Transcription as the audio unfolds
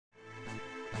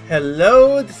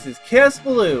Hello, this is Chaos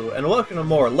Blue, and welcome to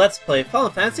more Let's Play Final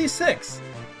Fantasy VI.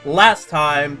 Last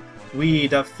time, we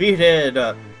defeated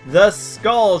the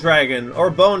Skull Dragon, or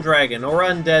Bone Dragon, or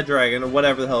Undead Dragon, or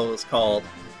whatever the hell it was called.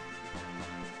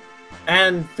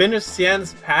 And finished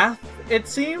Cian's path, it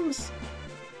seems?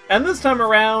 And this time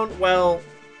around, well,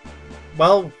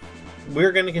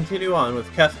 we're going to continue on with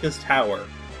Kefka's Tower.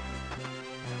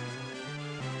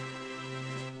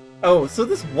 Oh, so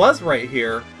this was right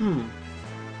here.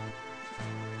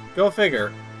 Go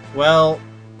figure. Well,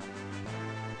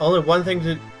 only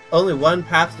one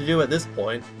path to do at this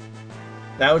point.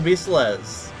 That would be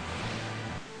Slez.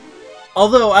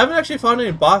 Although, I haven't actually found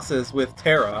any bosses with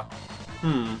Terra.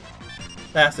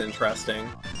 That's interesting.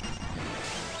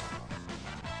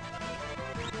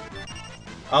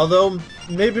 Although,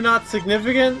 maybe not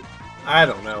significant? I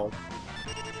don't know.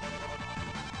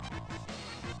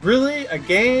 Really?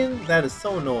 Again? That is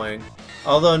so annoying.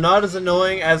 Although not as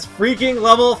annoying as freaking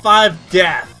level 5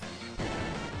 death!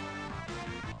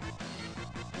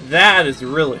 That is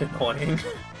really annoying.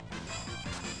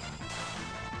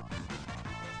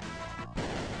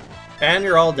 And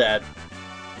you're all dead.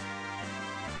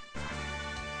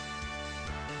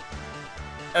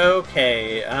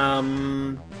 Okay,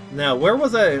 now where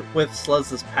was I with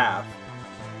Slez's path?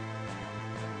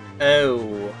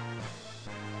 Oh.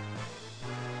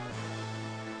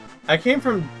 I came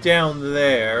from down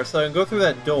there, so I can go through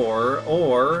that door,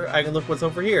 or I can look what's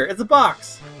over here. It's a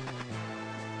box!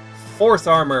 Force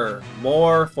armor!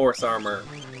 More force armor.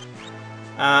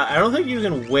 I don't think you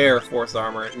can wear force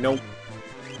armor. Nope.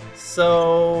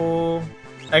 So...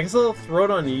 I guess I'll throw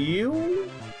it on you?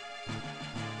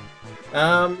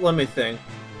 Let me think.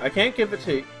 I can't give it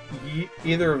to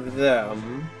either of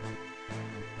them.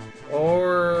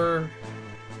 Or...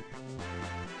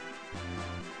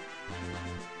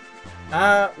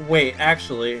 wait,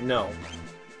 actually, no.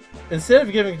 Instead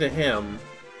of giving it to him,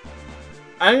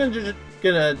 I'm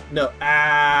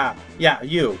yeah,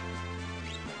 you.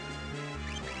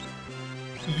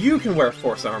 You can wear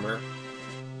force armor.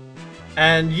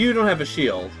 And you don't have a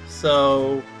shield,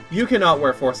 so you cannot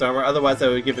wear force armor, otherwise I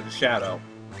would give it to Shadow.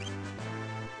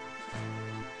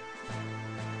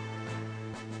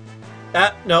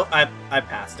 No, I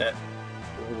passed it.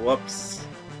 Whoops.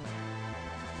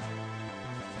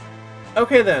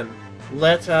 Okay then,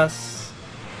 let us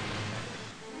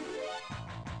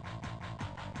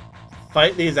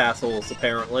fight these assholes,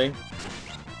 apparently.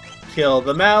 Kill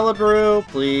the Malibru,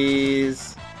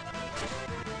 please.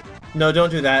 No, don't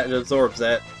do that, it absorbs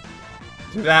it.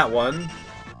 Do that one.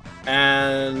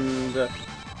 And...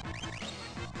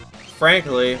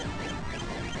 frankly...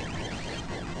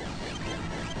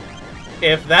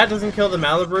 if that doesn't kill the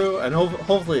Malibru, and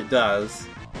hopefully it does...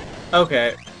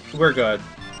 okay, we're good.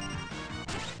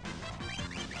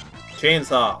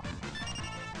 Chainsaw.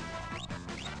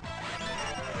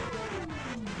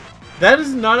 That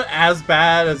is not as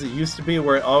bad as it used to be,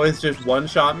 where it always just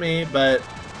one-shot me, but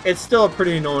it's still a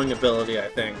pretty annoying ability, I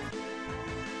think.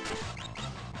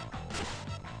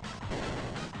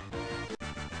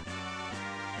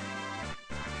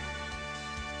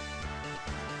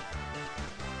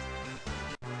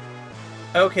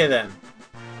 Okay then.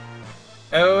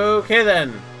 Okay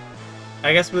then.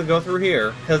 I guess we'll go through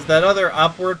here, because that other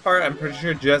upward part, I'm pretty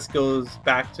sure just goes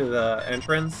back to the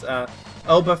entrance.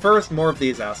 Oh, but first, more of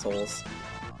these assholes.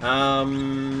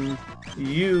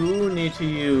 You need to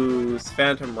use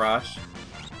Phantom Rush,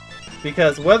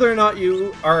 because whether or not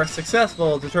you are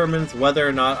successful determines whether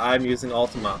or not I'm using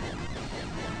Ultima.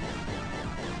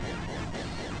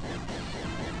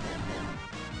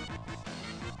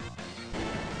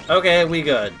 Okay, we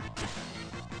good.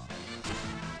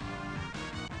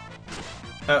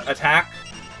 Attack.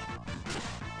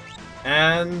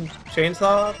 And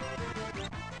chainsaw.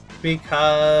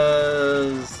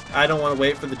 Because I don't want to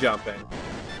wait for the jumping.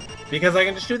 Because I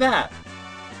can just do that.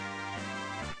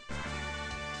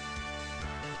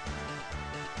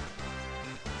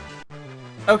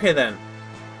 Okay then.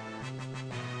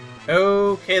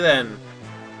 Okay then.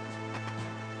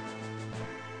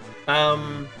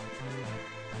 Oh,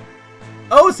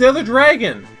 it's the other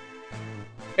dragon!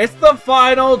 It's the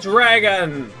final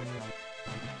dragon!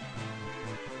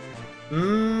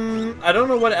 I don't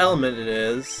know what element it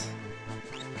is.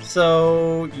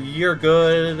 So, you're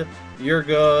good. You're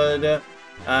good.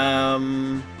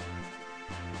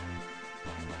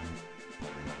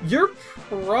 You're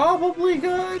probably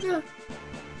good.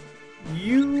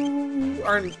 You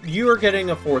are getting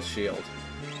a force shield.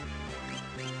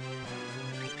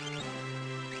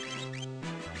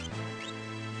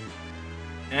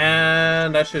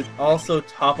 And I should also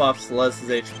top off Celeste's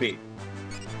HP.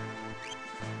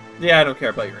 Yeah, I don't care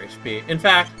about your HP. In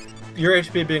fact, your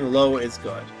HP being low is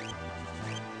good.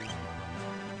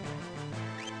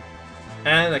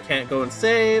 And I can't go and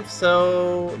save,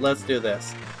 so let's do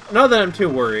this. Not that I'm too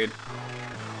worried.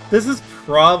 This is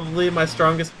probably my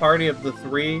strongest party of the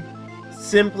three,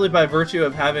 simply by virtue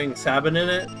of having Sabin in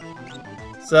it.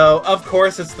 So, of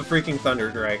course, it's the freaking Thunder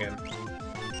Dragon.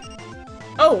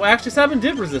 Oh, actually, Sabin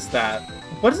did resist that.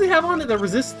 What does he have on it that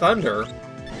resists Thunder?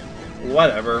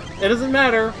 Whatever. It doesn't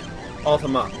matter. Ult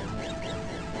him up.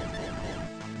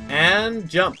 And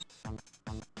jump.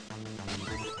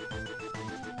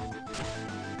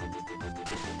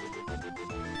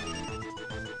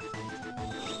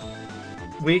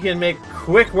 We can make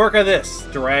quick work of this,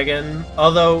 dragon.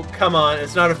 Although, come on,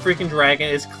 it's not a freaking dragon,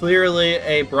 it's clearly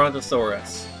a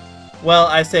Brontosaurus. Well,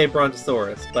 I say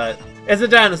Brontosaurus, but it's a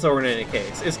dinosaur in any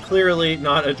case. It's clearly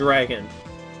not a dragon.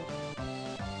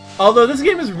 Although this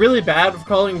game is really bad with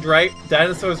calling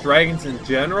dinosaurs dragons in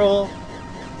general,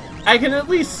 I can at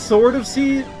least sort of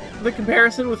see the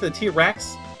comparison with a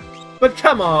T-Rex. But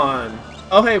come on!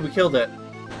 Oh hey, we killed it.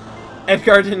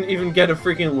 Edgar didn't even get a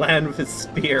freaking land with his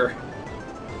spear.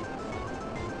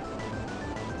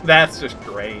 That's just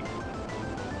great.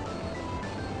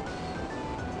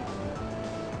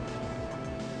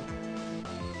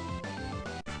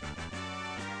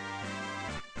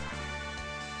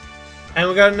 And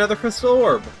we got another crystal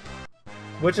orb.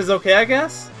 Which is okay, I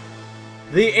guess?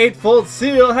 The Eightfold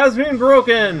Seal has been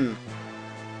broken!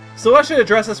 So I should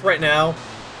address this right now.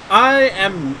 I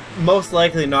am most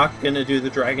likely not going to do the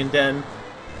Dragon Den.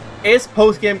 It's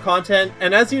post-game content,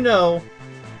 and as you know,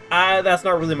 that's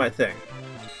not really my thing.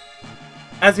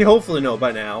 As you hopefully know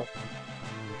by now.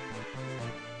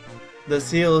 The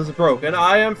seal is broken.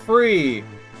 I am free!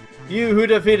 You who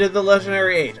defeated the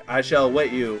Legendary 8, I shall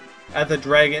await you at the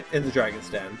Dragon's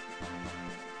Den.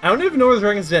 I don't even know where the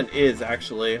Dragon's Den is,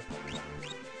 actually.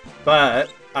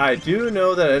 But I do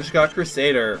know that I just got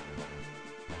Crusader.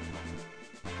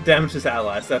 Damages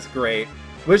allies, that's great.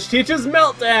 Which teaches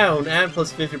Meltdown! And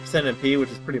plus 50% MP, which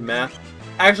is pretty meh.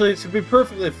 Actually, to be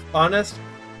perfectly honest,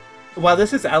 while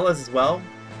this is allies as well,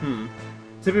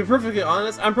 to be perfectly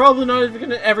honest, I'm probably not even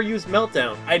going to ever use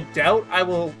Meltdown. I doubt I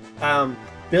will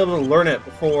be able to learn it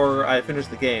before I finish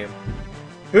the game.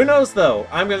 Who knows, though?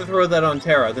 I'm going to throw that on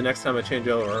Terra the next time I change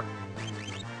over.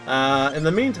 In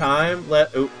the meantime,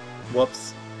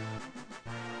 whoops.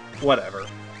 Whatever.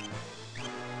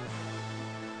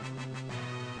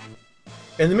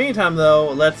 In the meantime,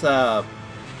 though, let's,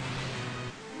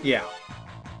 yeah.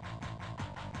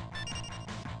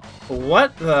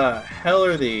 What the hell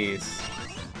are these?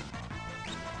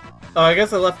 Oh, I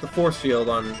guess I left the force field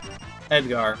on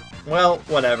Edgar. Well,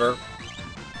 whatever.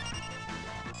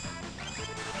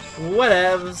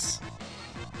 Whatevs.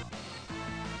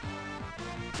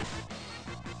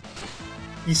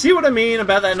 You see what I mean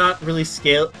about that not really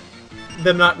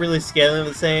them not really scaling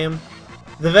the same?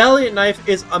 The Valiant Knife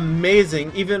is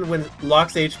amazing even when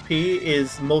Locke's HP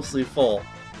is mostly full.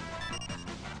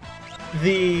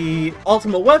 The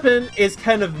Ultimate Weapon is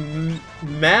kind of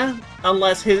meh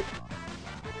unless his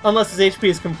HP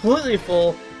is completely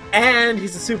full and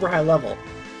he's a super high level.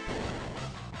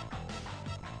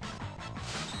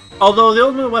 Although the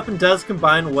Ultimate Weapon does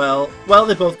combine well,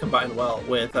 they both combine well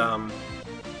with the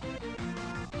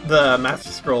Master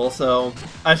Scroll, so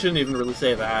I shouldn't even really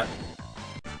say that.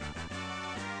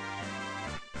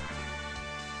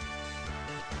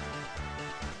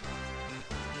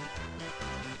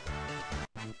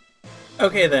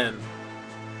 Okay then.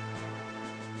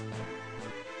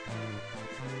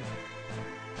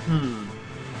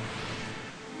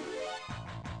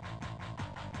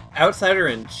 Outsider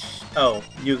and oh,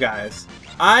 you guys.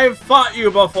 I've fought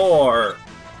you before!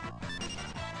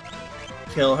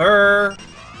 Kill her.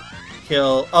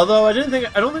 Kill. Although I don't think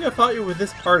I fought you with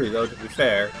this party though, to be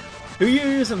fair. Who are you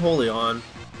using Holy on?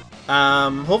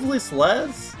 Hopefully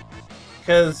Slez?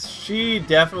 Because she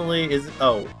definitely is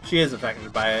she is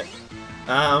affected by it.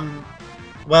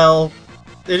 Well,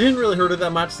 it didn't really hurt her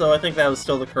that much, so I think that was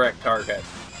still the correct target.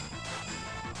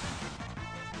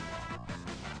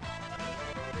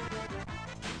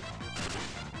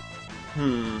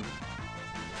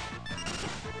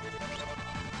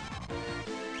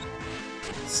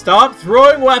 Stop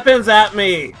throwing weapons at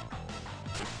me!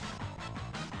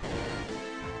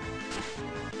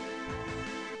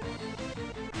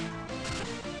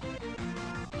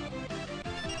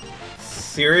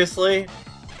 Seriously?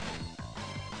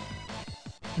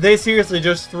 They seriously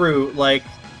just threw, like,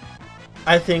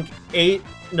 I think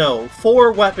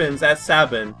 4 weapons at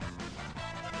Sabin.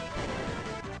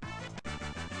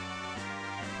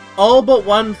 All but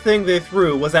one thing they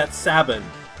threw was at Sabin.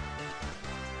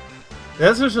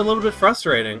 That's just a little bit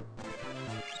frustrating.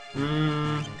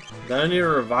 Then I need to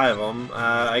revive him.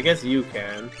 I guess you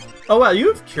can. Oh wow, you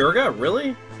have Kurga?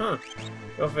 Really? Huh.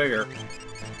 Go figure.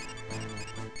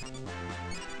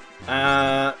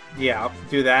 Yeah,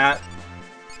 do that.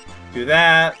 Do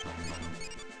that.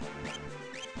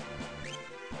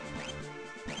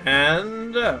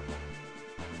 And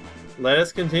let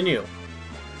us continue.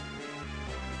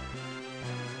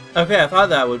 Okay, I thought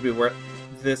that would be where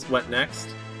this went next.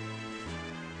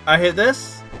 I hit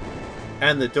this,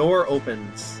 and the door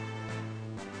opens.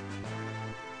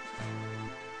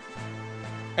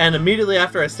 And immediately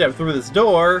after I step through this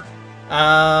door,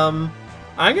 I'm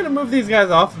gonna move these guys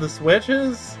off of the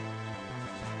switches.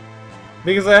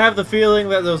 Because I have the feeling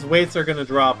that those weights are gonna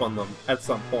drop on them at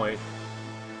some point.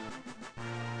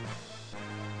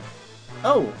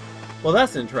 Oh, well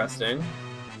that's interesting.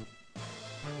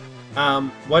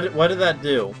 What did that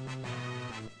do?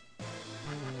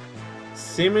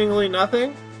 Seemingly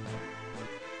nothing?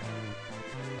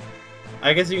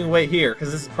 I guess you can wait here,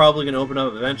 because this is probably going to open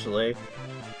up eventually.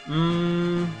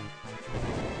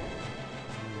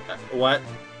 What?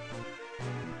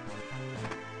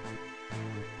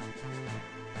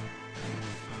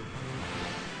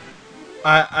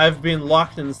 I've been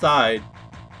locked inside.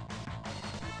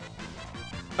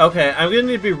 Okay, I'm going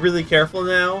to need to be really careful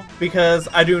now, because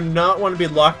I do not want to be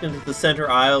locked into the center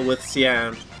aisle with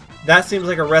Cyan. That seems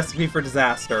like a recipe for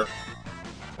disaster.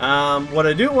 What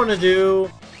I do want to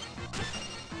do,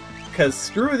 because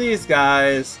screw these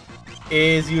guys,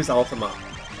 is use Ultima.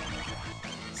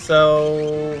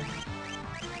 So...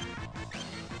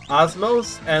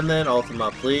 Osmos, and then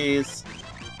Ultima, please.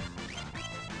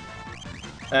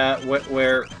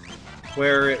 Where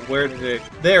did it...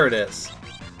 There it is.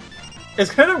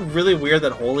 It's kind of really weird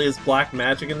that Holy is black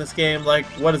magic in this game. Like,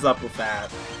 what is up with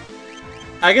that?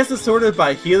 I guess it's sorted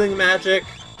by healing magic,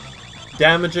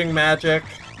 damaging magic,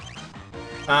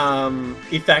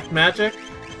 effect magic.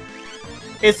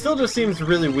 It still just seems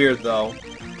really weird, though.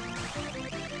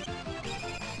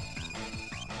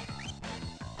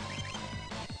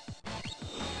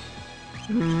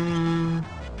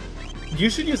 You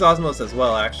should use Osmos as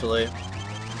well, actually.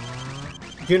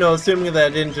 You know, assuming that I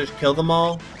didn't just kill them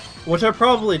all. Which I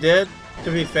probably did,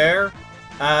 to be fair.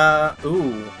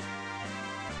 Ooh.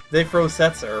 They froze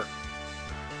Setzer.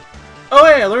 Oh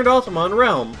hey, I learned Ultima on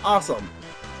Realm. Awesome.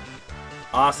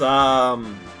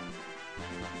 Awesome.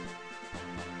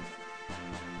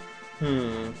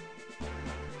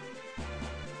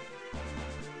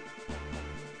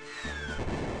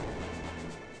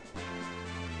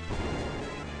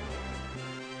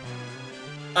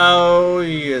 Oh,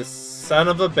 you son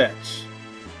of a bitch.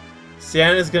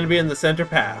 Cyan is going to be in the center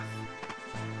path.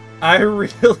 I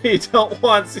really don't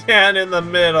want Cyan in the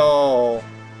middle.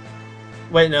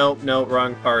 Wait, no,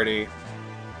 wrong party.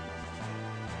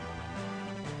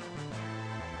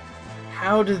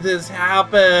 How did this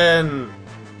happen?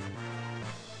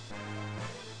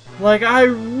 Like, I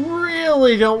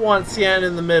really don't want Cyan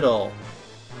in the middle.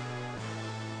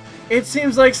 It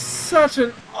seems like such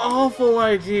an awful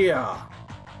idea.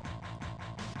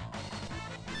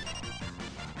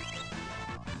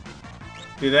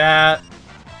 Do that.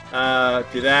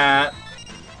 Do that.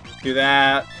 Do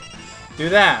that. Do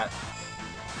that.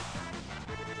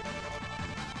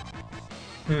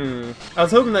 I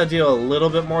was hoping that'd deal a little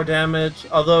bit more damage,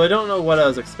 although I don't know what I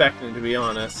was expecting, to be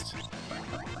honest.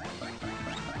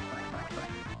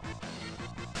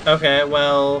 Okay,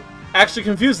 well, actually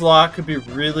Confused Lock could be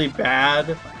really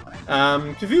bad.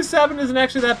 Confused 7 isn't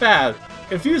actually that bad.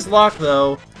 Confused Lock,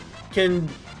 though, can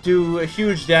do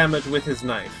huge damage with his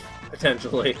knife.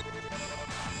 Potentially.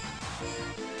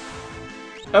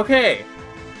 Okay,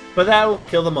 but that will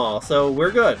kill them all, so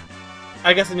we're good.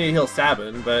 I guess I need to heal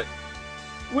Sabin, but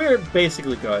we're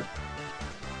basically good.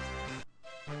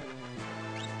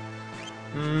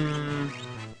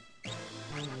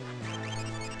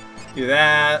 Do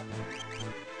that.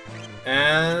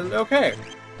 And okay.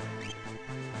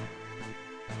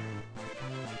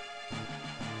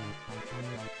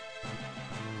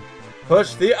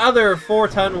 Push the other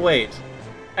 4-ton weight.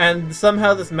 And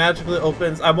somehow this magically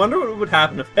opens. I wonder what would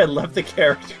happen if I had left the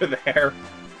character there,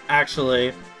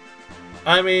 actually.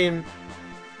 I mean,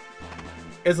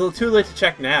 it's a little too late to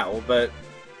check now, but...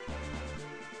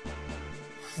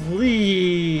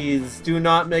 Please do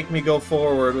not make me go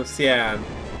forward with Cyan.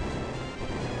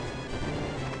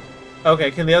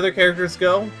 Okay, can the other characters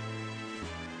go?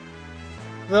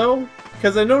 Though?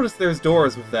 Because I noticed there's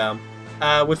doors with them.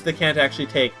 Which they can't actually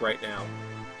take right now.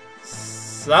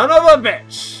 Son of a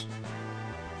bitch!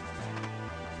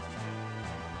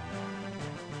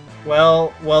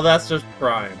 Well, that's just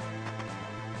Prime.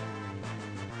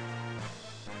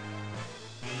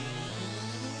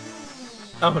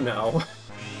 Oh no.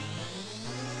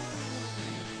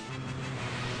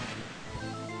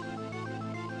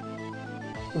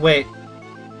 Wait.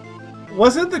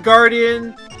 Wasn't the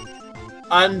Guardian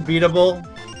unbeatable?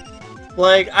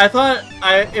 Like, I thought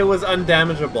it was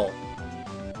undamageable.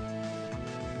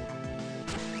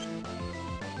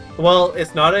 Well,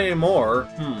 it's not anymore.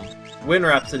 Wind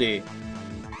Rhapsody.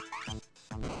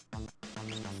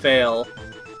 Fail.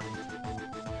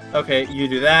 Okay, you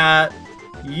do that.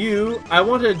 I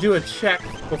want to do a check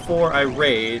before I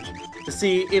rage to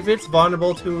see if it's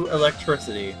vulnerable to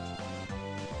electricity.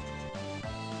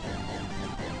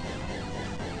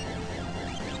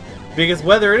 Because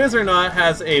whether it is or not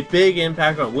has a big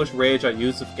impact on which rage I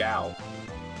use with Gao.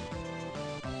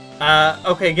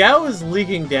 Okay, Gao is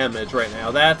leaking damage right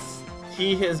now.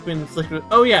 He has been inflicted.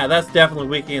 Oh yeah, that's definitely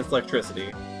weak against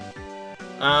electricity.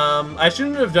 I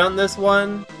shouldn't have done this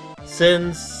one,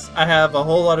 since I have a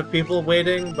whole lot of people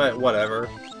waiting, but whatever.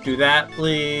 Do that,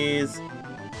 please.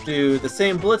 Do the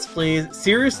same blitz, please.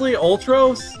 Seriously,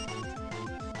 Ultros?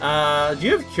 Do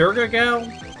you have Kyurga, Gao?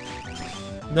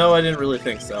 No, I didn't really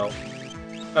think so.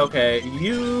 Okay,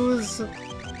 use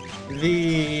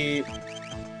the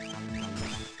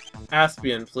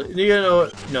Aspian, please. You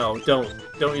know, no,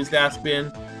 don't use the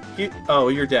Aspian. Oh,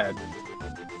 you're dead.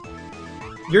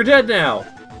 You're dead now.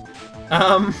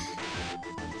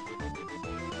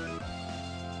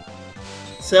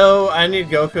 So I need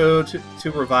Goku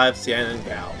to revive Cian and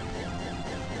Gao.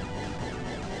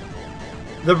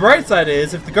 The bright side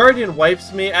is, if the Guardian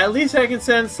wipes me, at least I can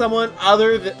send someone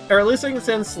other than, or at least I can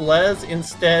send Celeste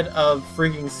instead of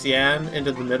freaking Cian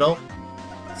into the middle.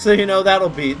 So, you know, that'll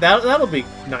be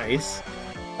nice.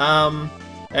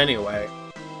 Anyway.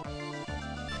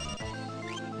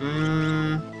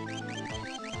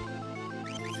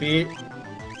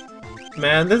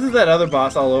 Man, this is that other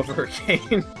boss all over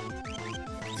again.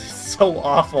 It's so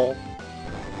awful.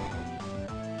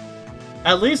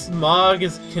 At least Mog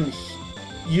can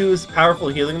use powerful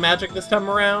healing magic this time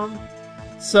around.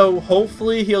 So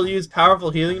hopefully he'll use powerful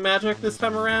healing magic this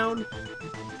time around.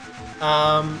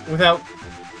 Without...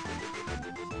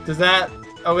 Does that...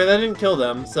 Okay, that didn't kill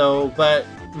them, so... But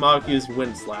Mog used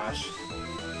Wind Slash.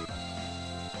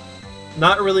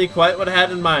 Not really quite what I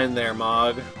had in mind there,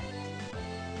 Mog.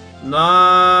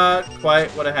 Not quite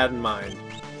what I had in mind.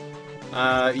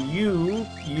 You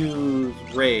use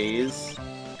Raise,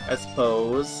 I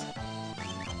suppose.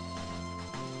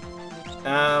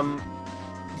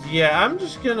 Yeah, I'm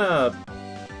just gonna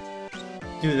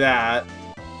do that.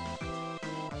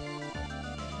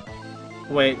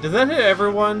 Wait, does that hit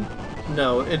everyone?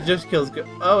 No, it just kills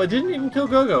oh, it didn't even kill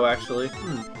Gogo, actually.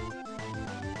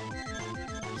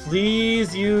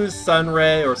 Please use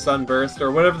Sunray or Sunburst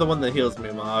or whatever the one that heals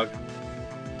me, Mog.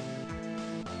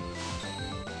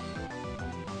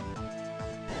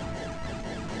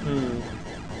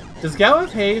 Does Gao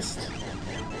have haste?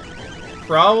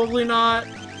 Probably not.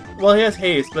 Well, he has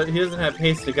haste, but he doesn't have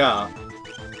haste to Ga.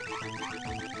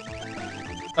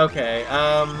 Okay,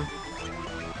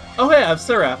 oh hey, I have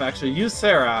Seraph, actually. Use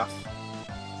Seraph.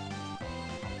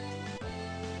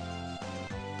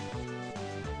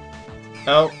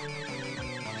 Oh.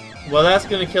 Well, that's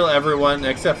gonna kill everyone,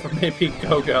 except for maybe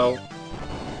Gogo.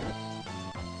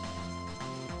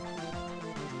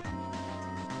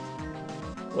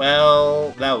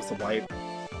 Well, that was a wipe.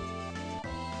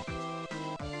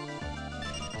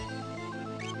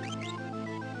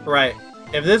 Right.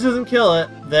 If this doesn't kill it,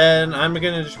 then I'm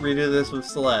gonna just redo this with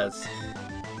Celeste.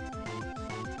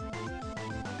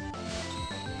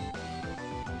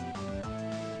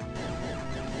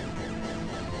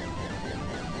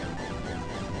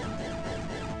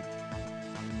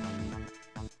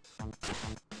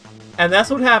 And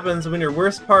that's what happens when your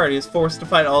worst party is forced to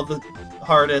fight all the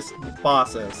hardest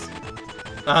bosses.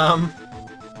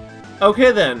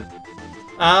 Okay then.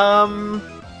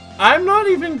 I'm not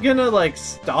even gonna, like,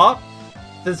 stop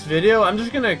this video. I'm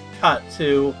just gonna cut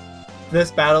to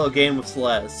this battle game with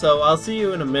Celeste. So I'll see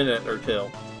you in a minute or two.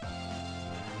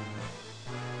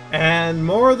 And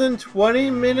more than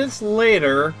 20 minutes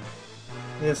later,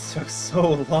 this took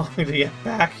so long to get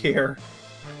back here.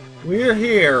 We're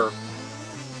here.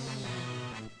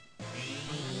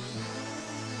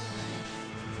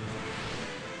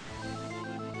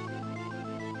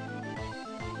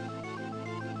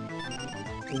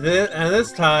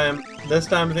 This time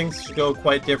things should go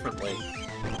quite differently,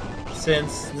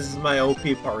 since this is my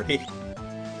OP party.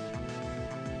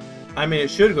 I mean,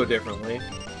 it should go differently.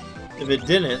 If it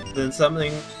didn't, then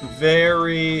something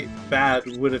very bad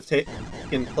would have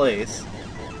taken place.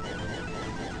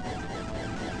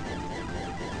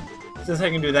 Since I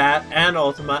can do that, and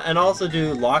Ultima, and also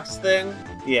do Locke's thing,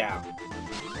 yeah.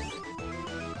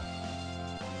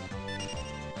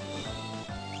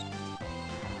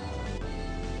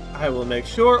 I will make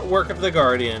short work of the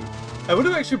Guardian. I would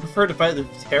have actually preferred to fight the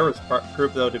terrorist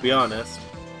group, though, to be honest.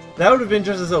 That would have been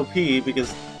just as OP,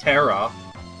 because Terra.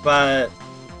 But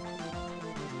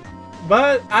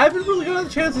I haven't really got a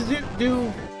chance to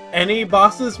do any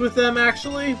bosses with them,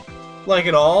 actually. Like,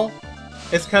 at all.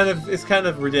 It's kind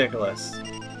of ridiculous.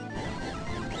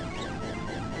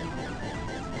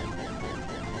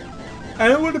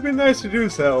 And it would have been nice to do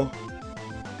so.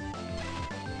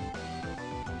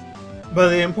 But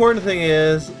the important thing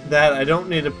is that I don't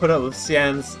need to put up with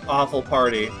Xian's awful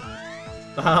party.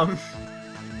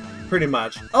 Pretty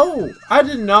much. Oh! I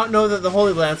did not know that the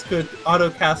Holy Lance could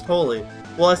auto-cast Holy.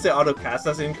 Well, I say auto-cast,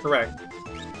 that's incorrect.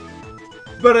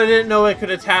 But I didn't know it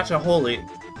could attach a Holy.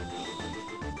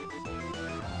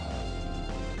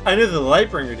 I knew the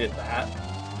Lightbringer did that,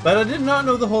 but I did not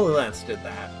know the Holy Lance did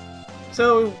that.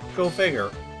 So, go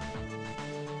figure.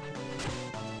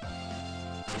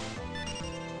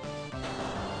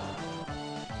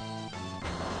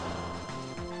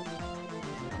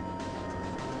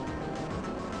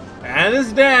 And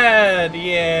it's dead!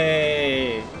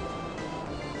 Yay!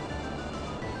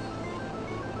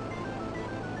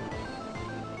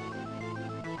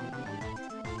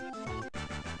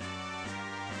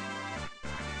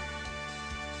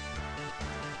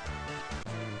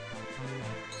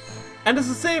 And as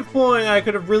a save point, I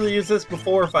could have really used this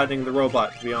before fighting the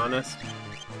robot, to be honest.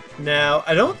 Now,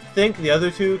 I don't think the other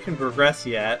two can progress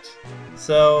yet,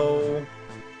 so...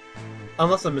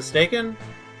 Unless I'm mistaken?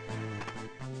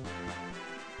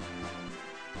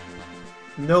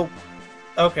 Nope.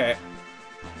 Okay.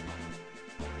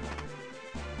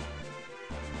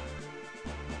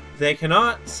 They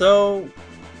cannot, so...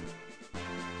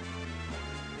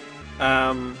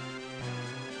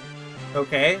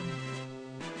 Okay.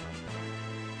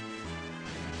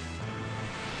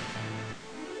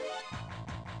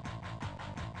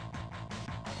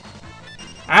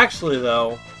 Actually,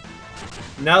 though,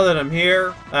 now that I'm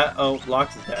here... oh,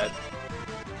 Lox is dead.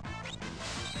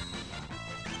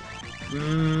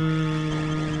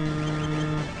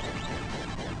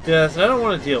 Just, I don't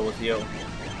want to deal with you.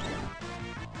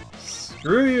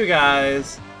 Screw you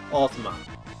guys. Ultima.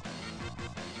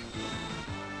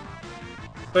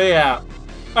 But yeah,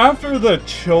 after the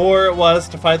chore it was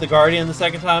to fight the Guardian the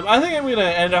second time, I think I'm going to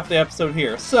end off the episode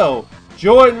here. So,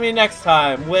 join me next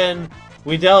time when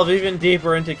we delve even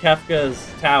deeper into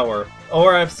Kefka's tower.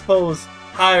 Or, I suppose,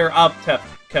 higher up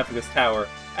Kefka's tower,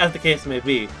 as the case may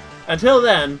be. Until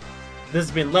then, this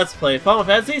has been Let's Play Final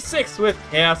Fantasy VI with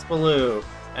Chaos Baloo.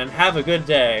 And have a good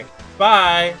day.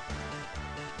 Bye!